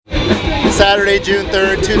Saturday, June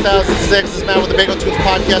 3rd, 2006. This is Matt with the Bagel Tunes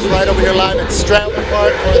podcast right over here live at Stratler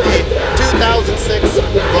Park for the 2006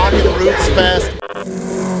 Rockin' Roots Fest.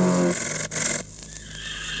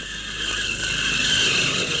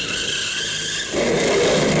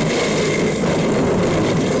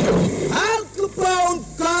 Al Capone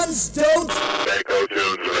Gunstone. Bagel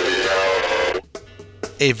Tunes Radio.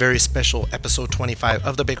 A very special episode 25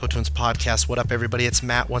 of the Bagel Tunes podcast. What up, everybody? It's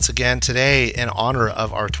Matt once again. Today, in honor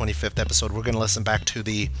of our 25th episode, we're going to listen back to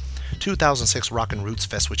the 2006 Rockin' Roots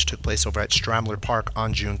Fest, which took place over at Stratler Park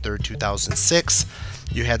on June 3rd, 2006.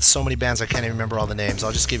 You had so many bands, I can't even remember all the names.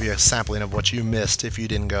 I'll just give you a sampling of what you missed if you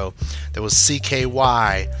didn't go. There was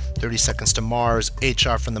CKY, 30 Seconds to Mars,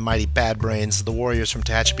 HR from the Mighty Bad Brains, The Warriors from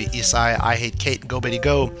Tehachapi, Isai, I Hate Kate, Go Betty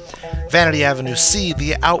Go, Vanity Avenue, C,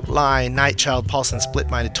 The Outline, Nightchild, Paulson, Split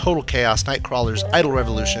Minded, Total Chaos, Nightcrawlers, Idol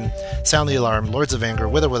Revolution, Sound the Alarm, Lords of Anger,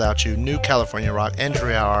 With or Without You, New California Rock,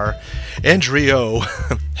 Andrio,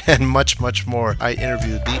 and much, much more. I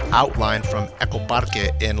interviewed The Outline from Echo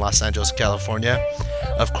Parque in Los Angeles, California.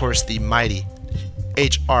 Of course, the mighty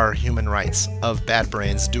HR Human Rights of Bad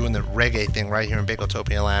Brains doing the reggae thing right here in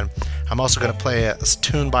Bageltopia land. I'm also going to play a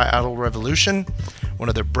tune by Idol Revolution, one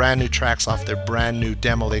of their brand new tracks off their brand new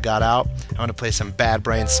demo they got out. I'm going to play some Bad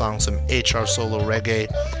Brains songs, some HR solo reggae,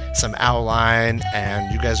 some Outline,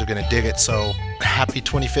 and you guys are going to dig it. So happy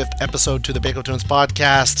 25th episode to the Bagel Tunes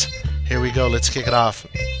podcast. Here we go. Let's kick it off.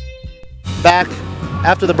 Back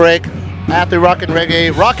after the break at the Rockin'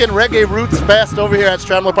 Reggae Roots Fest over here at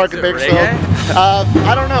Stratler Park in Bakersfield.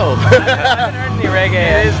 I don't know. I haven't heard any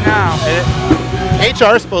reggae. It is now.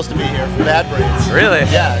 HR is supposed to be here for Bad Brains. Really?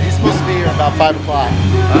 Yeah, he's supposed to be here about 5 o'clock.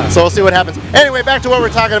 So we'll see what happens. Anyway, back to what we're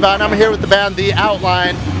talking about. And I'm here with the band The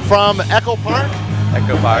Outline from Echo Park.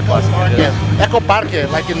 Echo Park, Los Angeles. Yeah. Echo Parque,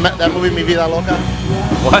 like in that movie Mi Vida Loca.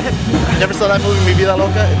 What? You never saw that movie Mi Vida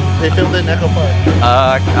Loca? They filmed it in Echo Park.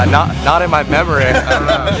 Not in my memory. I don't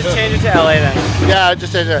know. Just change it to LA then. Yeah,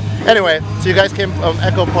 just change it. Anyway, so you guys came from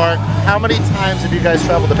Echo Park. How many times have you guys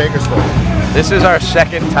traveled to Bakersfield? This is our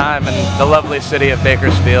second time in the lovely city of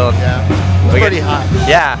Bakersfield. Yeah, it's pretty hot.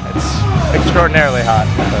 Yeah, it's extraordinarily hot.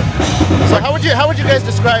 So how would you guys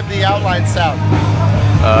describe The Outline sound?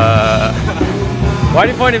 Why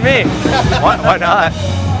do you point at me? Why not?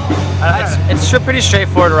 It's pretty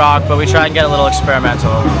straightforward rock, but we try and get a little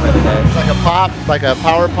experimental with it. It's like a pop, like a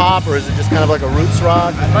power pop, or is it just kind of like a roots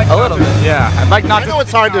rock? A little bit, yeah. I'd like not I know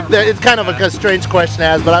it's hard to. It's kind of a strange question to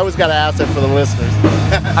ask, but I always got to ask it for the listeners.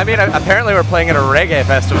 I mean, apparently we're playing at a reggae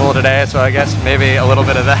festival today, so I guess maybe a little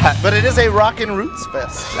bit of that. But it is a Rockin' Roots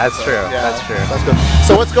Fest. That's true. Yeah, That's true. That's good.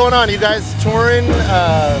 So what's going on? You guys touring?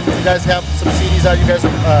 You guys have some CDs out? You guys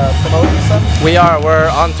are promoting something? We are. We're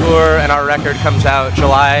on tour, and our record comes out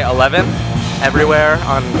July 11th everywhere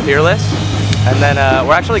on Fearless. And then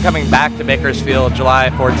we're actually coming back to Bakersfield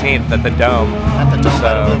July 14th at the Dome. At the Dome,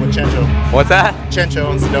 So- with Chencho. What's that? Chencho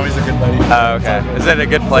owns the Dome. He's a good buddy. Oh, okay. Is it a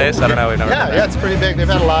good place? I don't know. We've never been Yeah, there. it's pretty big. They've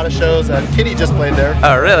had a lot of shows. Kitty just played there.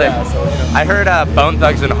 Oh, really? Yeah, so, you know. I heard Bone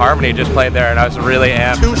Thugs and Harmony just played there, and I was really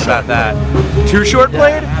amped Too Short about that. Too Short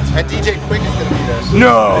played? And DJ Quick is going to be there.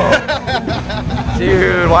 No!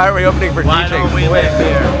 Dude, why are we opening for DJ Quick?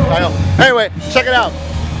 I know. Anyway, check it out.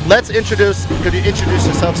 Could you introduce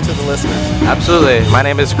yourselves to the listeners? Absolutely. My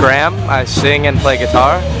name is Graham. I sing and play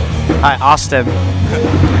guitar. Hi, Austin.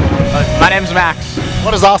 My name's Max.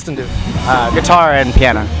 What does Austin do? Guitar and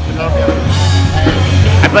piano.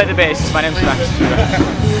 I play the bass. My name's Max.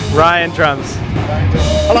 Ryan, drums.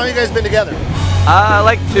 How long have you guys been together?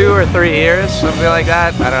 Like 2 or 3 years, something like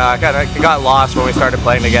that. I don't know. I got lost when we started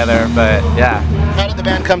playing together, but yeah. How did the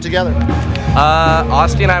band come together?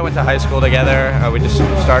 Austin and I went to high school together. We just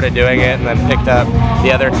started doing it and then picked up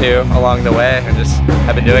the other two along the way and just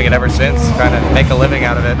have been doing it ever since, trying to make a living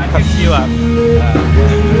out of it. I picked you up.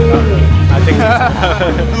 I think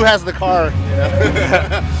Who has the car?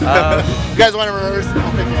 You guys want to rehearse?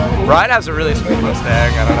 I'll pick you up. Ryan has a really sweet Mustang.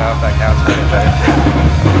 I don't know if that counts for anything.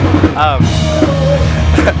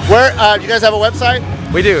 Where? You guys have a website?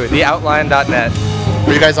 We do, theoutline.net.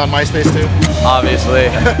 Are you guys on MySpace too? Obviously.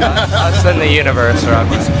 Us in the universe are on.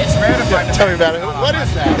 It's rare to find. Tell me about it. What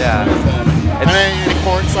is that? Yeah. What is that? Any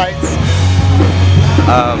porn sites?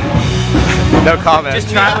 No comment. We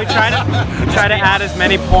try to add as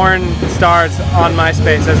many porn stars on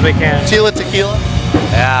MySpace as we can. Tila Tequila?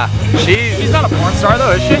 Yeah. She's not a porn star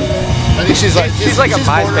though, is she? I think she's like a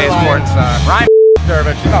MySpace porn star. Ryan her,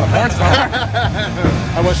 but she's not a porn star.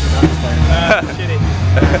 I wish she was. Shitty.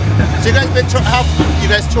 So you guys you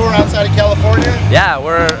guys tour outside of California? Yeah,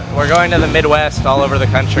 we're going to the Midwest, all over the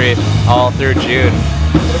country, all through June.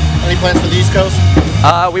 Any plans for the East Coast?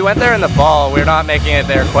 We went there in the fall. We're not making it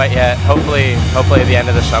there quite yet. Hopefully at the end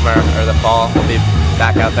of the summer or the fall, we'll be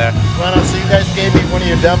back out there. Right on. So you guys gave me one of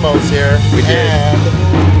your demos here. We did.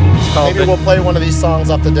 And maybe we'll play one of these songs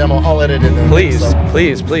off the demo. I'll edit it in. Please.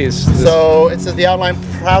 So it says the outline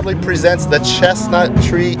proudly presents the Chestnut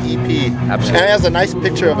Tree EP. Absolutely. And it has a nice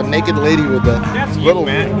picture of a naked lady with a little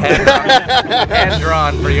Hand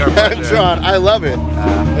drawn for your pleasure. hand drawn. I love it.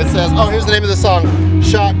 It says, oh, here's the name of the song: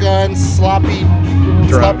 Shotgun, Sloppy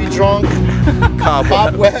Drunk,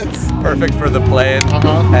 Cobwebs. Perfect for the playing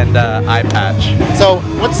and eye patch. So,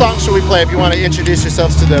 what song should we play if you want to introduce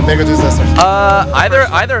yourselves to the Bagel Tunes listeners?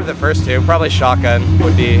 Either of the first two. Probably Shotgun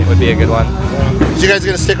would be a good one. So you guys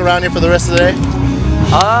gonna stick around here for the rest of the day?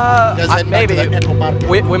 Maybe. Back to the Echo Parque?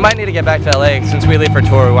 We might need to get back to LA. Since we leave for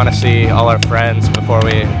tour, we want to see all our friends before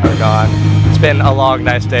we are gone. It's been a long,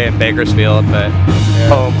 nice day in Bakersfield, but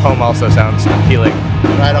home also sounds appealing.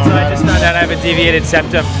 Right on. So I just found out I have a deviated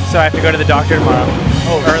septum, so I have to go to the doctor tomorrow.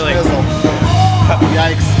 Oh, early. Fizzle.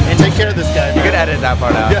 Yikes. And take care of this guy. You could edit that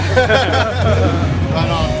part out. Right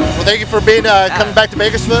on. Well, thank you for being coming back to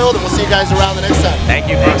Bakersfield, and we'll see you guys around the next time. Thank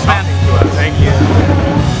you for talking to us. Thank you.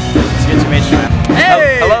 It's good to meet you, man.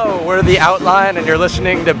 Hey! Hello, we're The Outline, and you're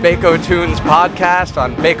listening to Bako Tunes podcast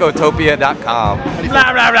on bakotopia.com.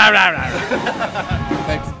 Blah, blah, blah, blah, blah.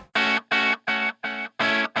 Thanks.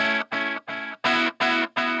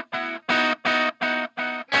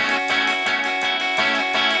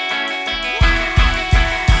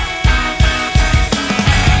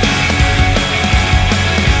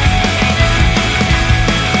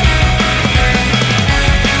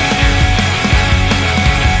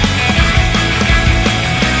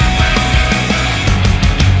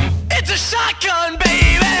 It's a shotgun,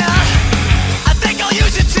 baby. I think I'll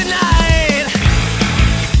use it tonight.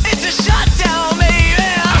 It's a shutdown, baby.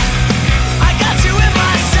 I got you in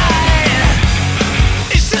my sight.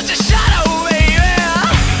 It's just a shadow, baby.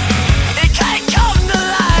 It can't come to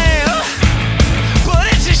life, but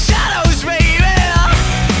it's the shadows, baby.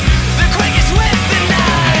 The quickest with the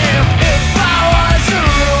knife. If I was a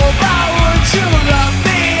robot, would you love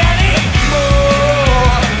me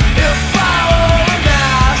anymore? If I were a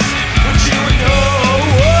mouse, would you know?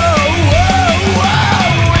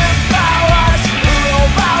 If I was a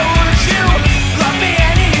robot, would you love me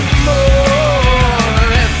anymore?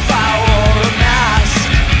 If I were a mouse,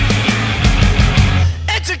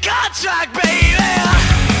 it's a contract, baby.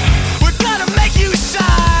 We're gonna make you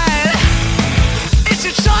sign. It's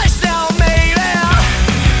your choice now, maybe,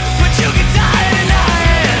 but you can die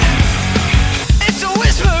tonight. It's a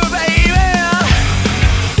whisper, baby,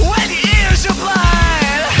 when your ears are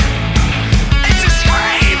blind. It's a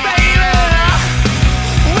scream, baby.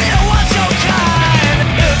 We don't want your kind.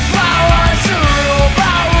 If I was a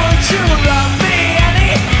robot, would you love me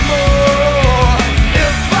anymore?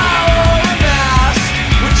 If I were a mouse,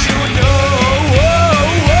 would you know?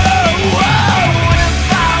 If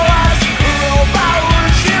I was a robot,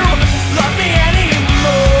 would you love me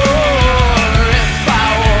anymore? If I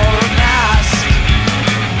were a mouse.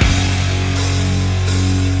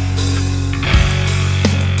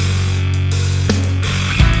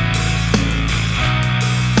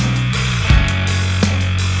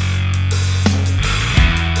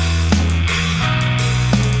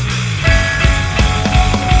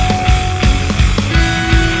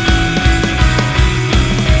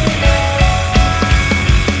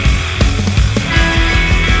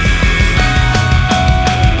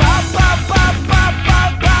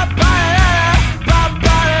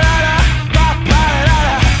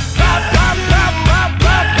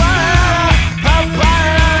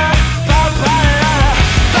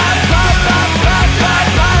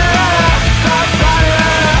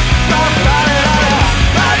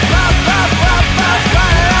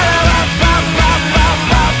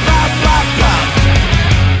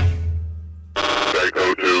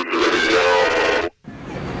 Bako Tunes Radio.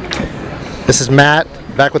 This is Matt,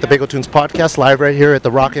 back with the Bagel Tunes podcast, live right here at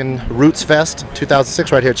the Rockin' Roots Fest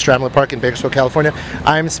 2006, right here at Stramler Park in Bakersfield, California.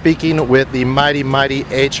 I'm speaking with the mighty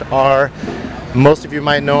HR. Most of you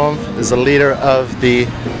might know him as the leader of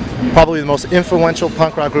probably the most influential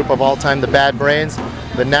punk rock group of all time, the Bad Brains.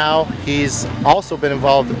 But now he's also been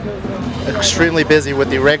involved, extremely busy with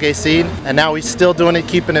the reggae scene, and now he's still doing it,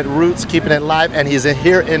 keeping it roots, keeping it live, and he's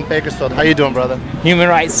here in Bakersfield. How you doing, brother? Human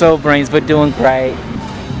Rights Soul Brains, but doing great.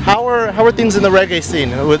 How are things in the reggae scene?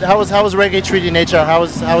 How is reggae treating HR? How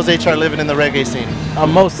is HR living in the reggae scene?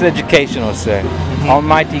 Most educational, sir.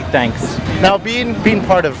 Almighty thanks. Now, being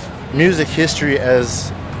part of music history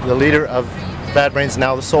as the leader of Bad Brains,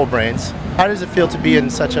 now the Soul Brains, how does it feel to be in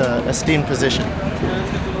such a esteemed position?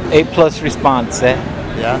 A+ response, sir.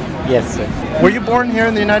 Yeah. Yes, sir. Were you born here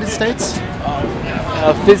in the United States?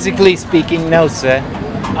 Physically speaking, no, sir.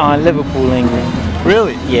 Liverpool, England.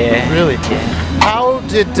 Really? Yeah. Really? Yeah. How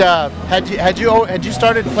did had you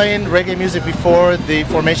started playing reggae music before the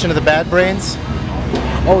formation of the Bad Brains?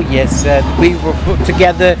 Oh, yes, sir. We were put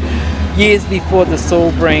together years before the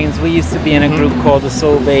Soul Brains. We used to be in a group called the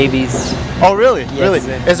Soul Babies. Oh, really? Yes, really?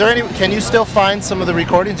 sir. Is there any? Can you still find some of the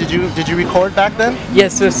recordings? Did you record back then?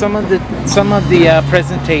 Yes, sir. Some of the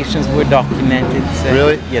presentations were documented, sir.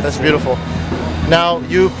 Really? Yes, That's sir. beautiful. Now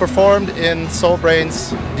you performed in Soul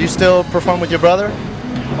Brains. Do you still perform with your brother?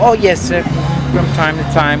 Oh, yes, sir. From time to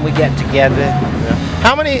time, we get together.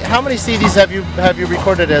 How many CDs have you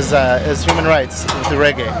recorded as Human Rights with the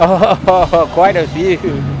reggae? Oh, quite a few.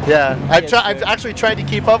 Yeah, Yes, I've actually tried to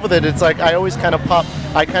keep up with it. It's like I always kind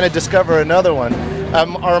of discover another one.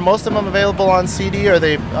 Are most of them available on CD, or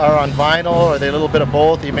they are on vinyl, or are they a little bit of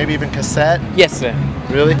both, maybe even cassette? Yes, sir.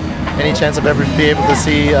 Really? Any chance of ever be able to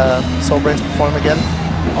see Soul Brains perform again?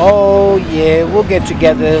 Oh, yeah. We'll get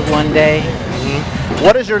together one day.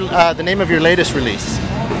 What is the name of your latest release?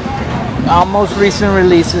 Our most recent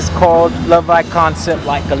release is called Love I Concept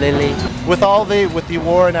Like a Lily. With the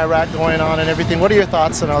war in Iraq going on and everything, what are your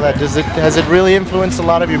thoughts on all that? Has it really influenced a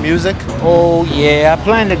lot of your music? Oh, yeah. I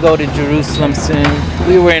plan to go to Jerusalem soon.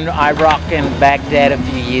 We were in Iraq and Baghdad a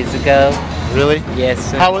few years ago. Really?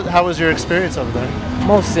 Yes, sir. How was your experience over there?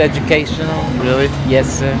 Most educational. Really?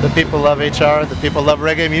 Yes, sir. The people love HR. The people love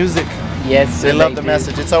reggae music. Yes, sir. They love the do.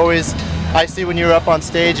 message. It's always, I see when you're up on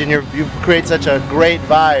stage and you create such a great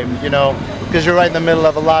vibe, because you're right in the middle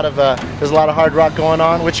of there's a lot of hard rock going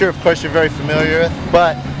on, which you're very familiar with,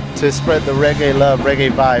 but to spread the reggae love,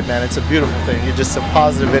 reggae vibe, man, it's a beautiful thing. You're just a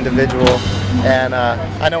positive individual, and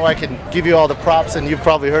I know I can give you all the props, and you've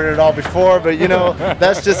probably heard it all before, but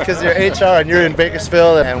that's just because you're HR and you're in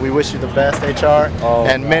Bakersfield, and we wish you the best, HR,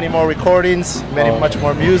 and many more recordings, much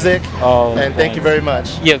more music, and thank you very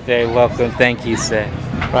much. You're very welcome. Thank you, sir.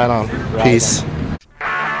 Right on. Peace.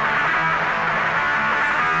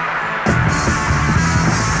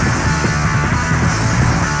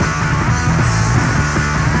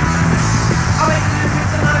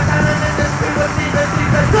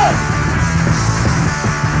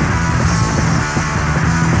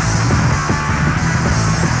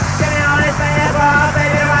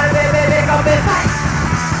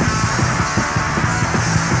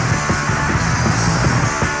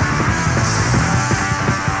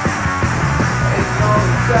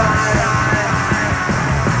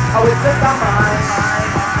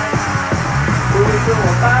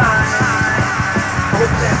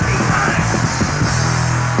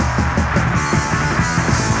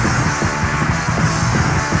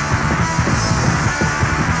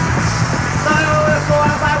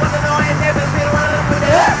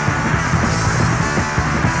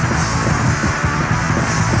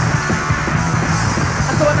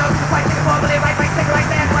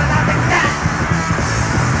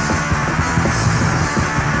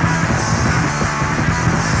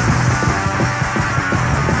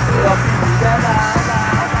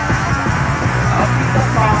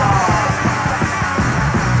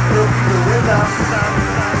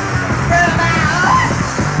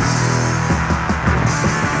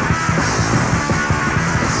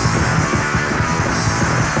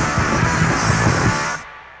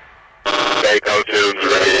 Baco Tunes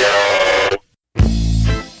Radio.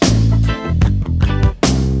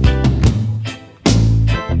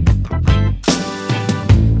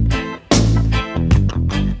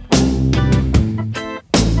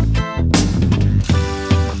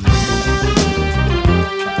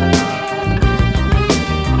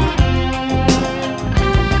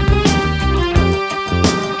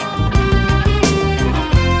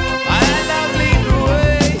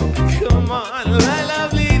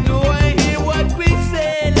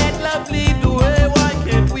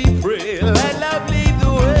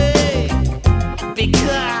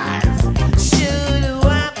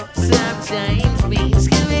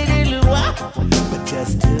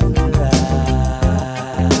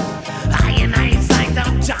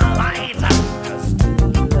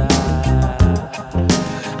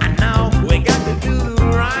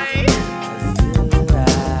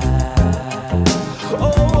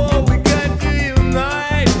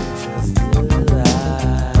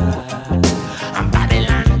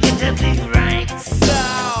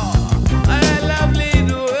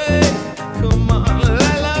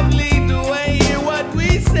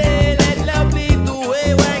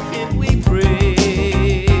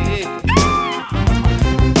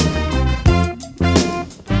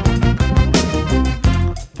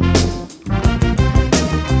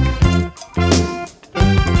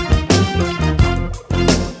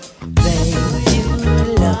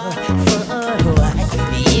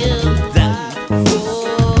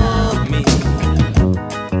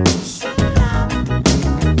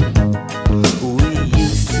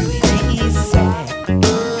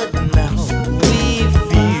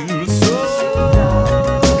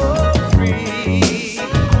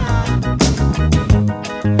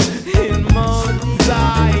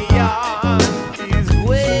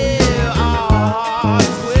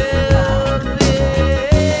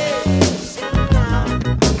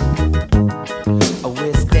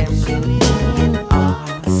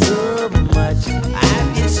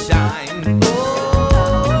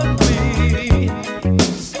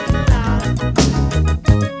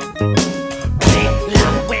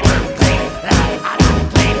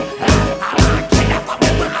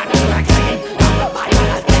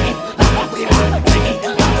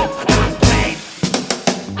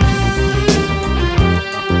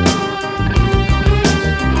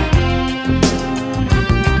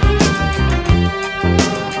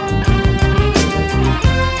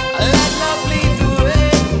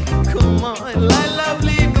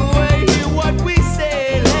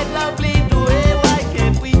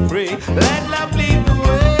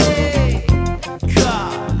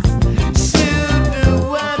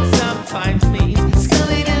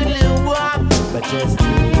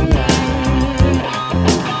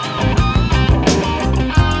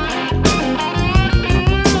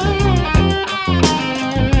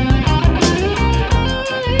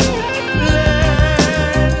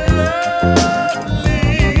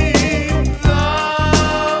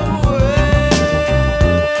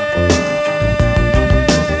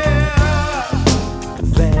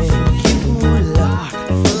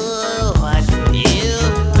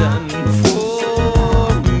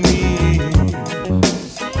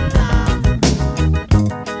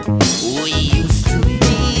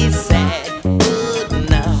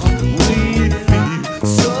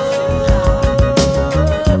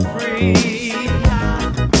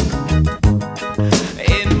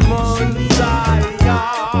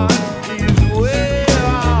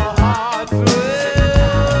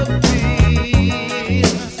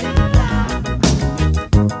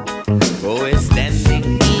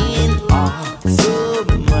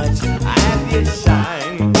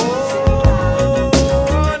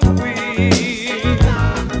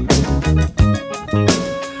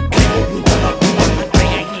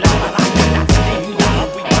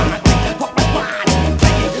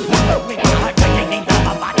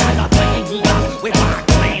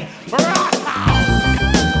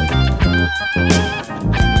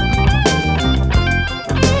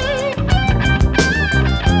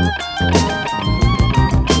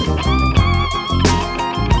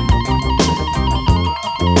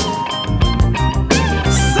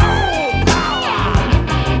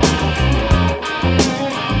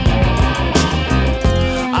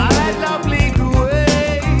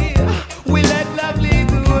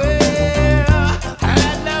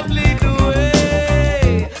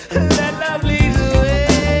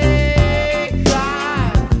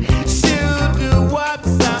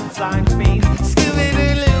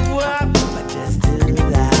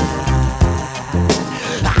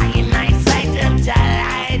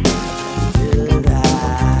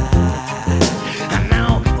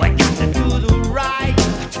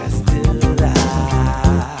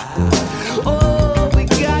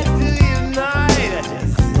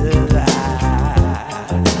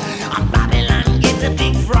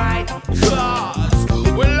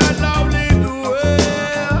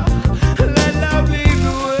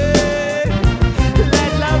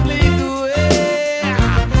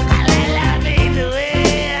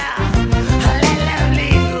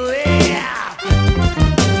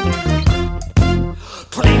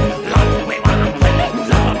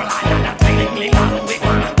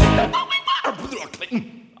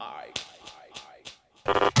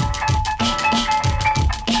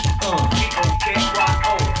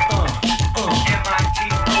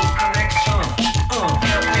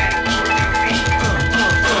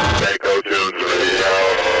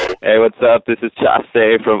 Hey, what's up? This is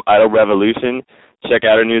Chaste from Idol Revolution. Check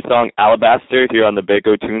out our new song, Alabaster, here on the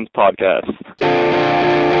Baco Tunes podcast.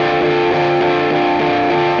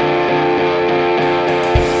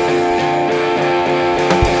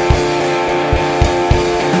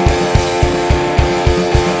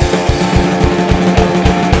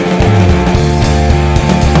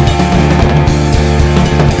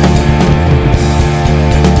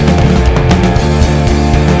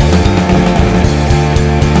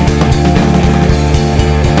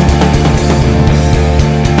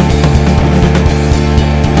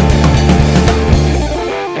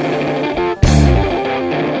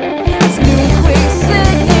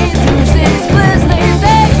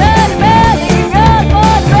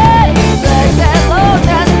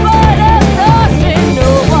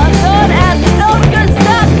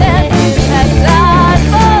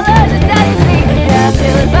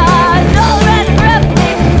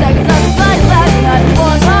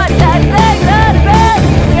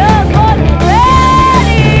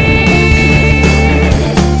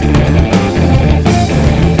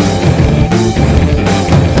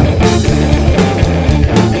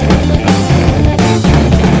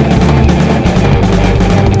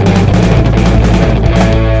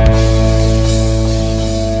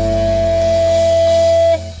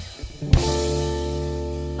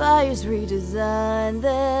 Fires redesign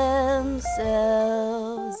themselves,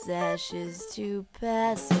 ashes to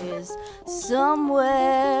passes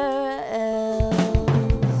somewhere else.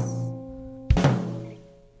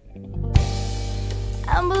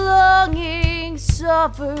 And belonging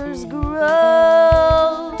suffers growth,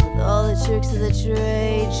 all the tricks of the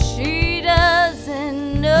trade she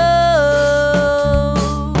doesn't know.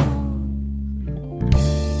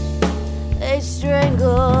 They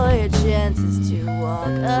strangle your chances to walk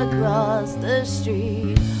across the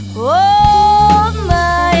street. Hold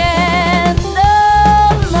my hand,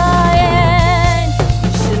 hold my hand.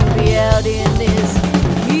 You shouldn't be out in this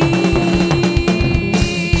heat.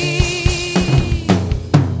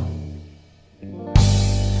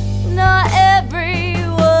 Not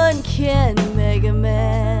everyone can make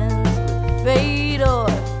amends with fate or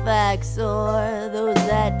facts or those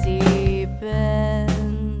that depend.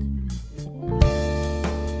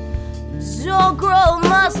 Don't grow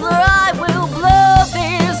muscular, I will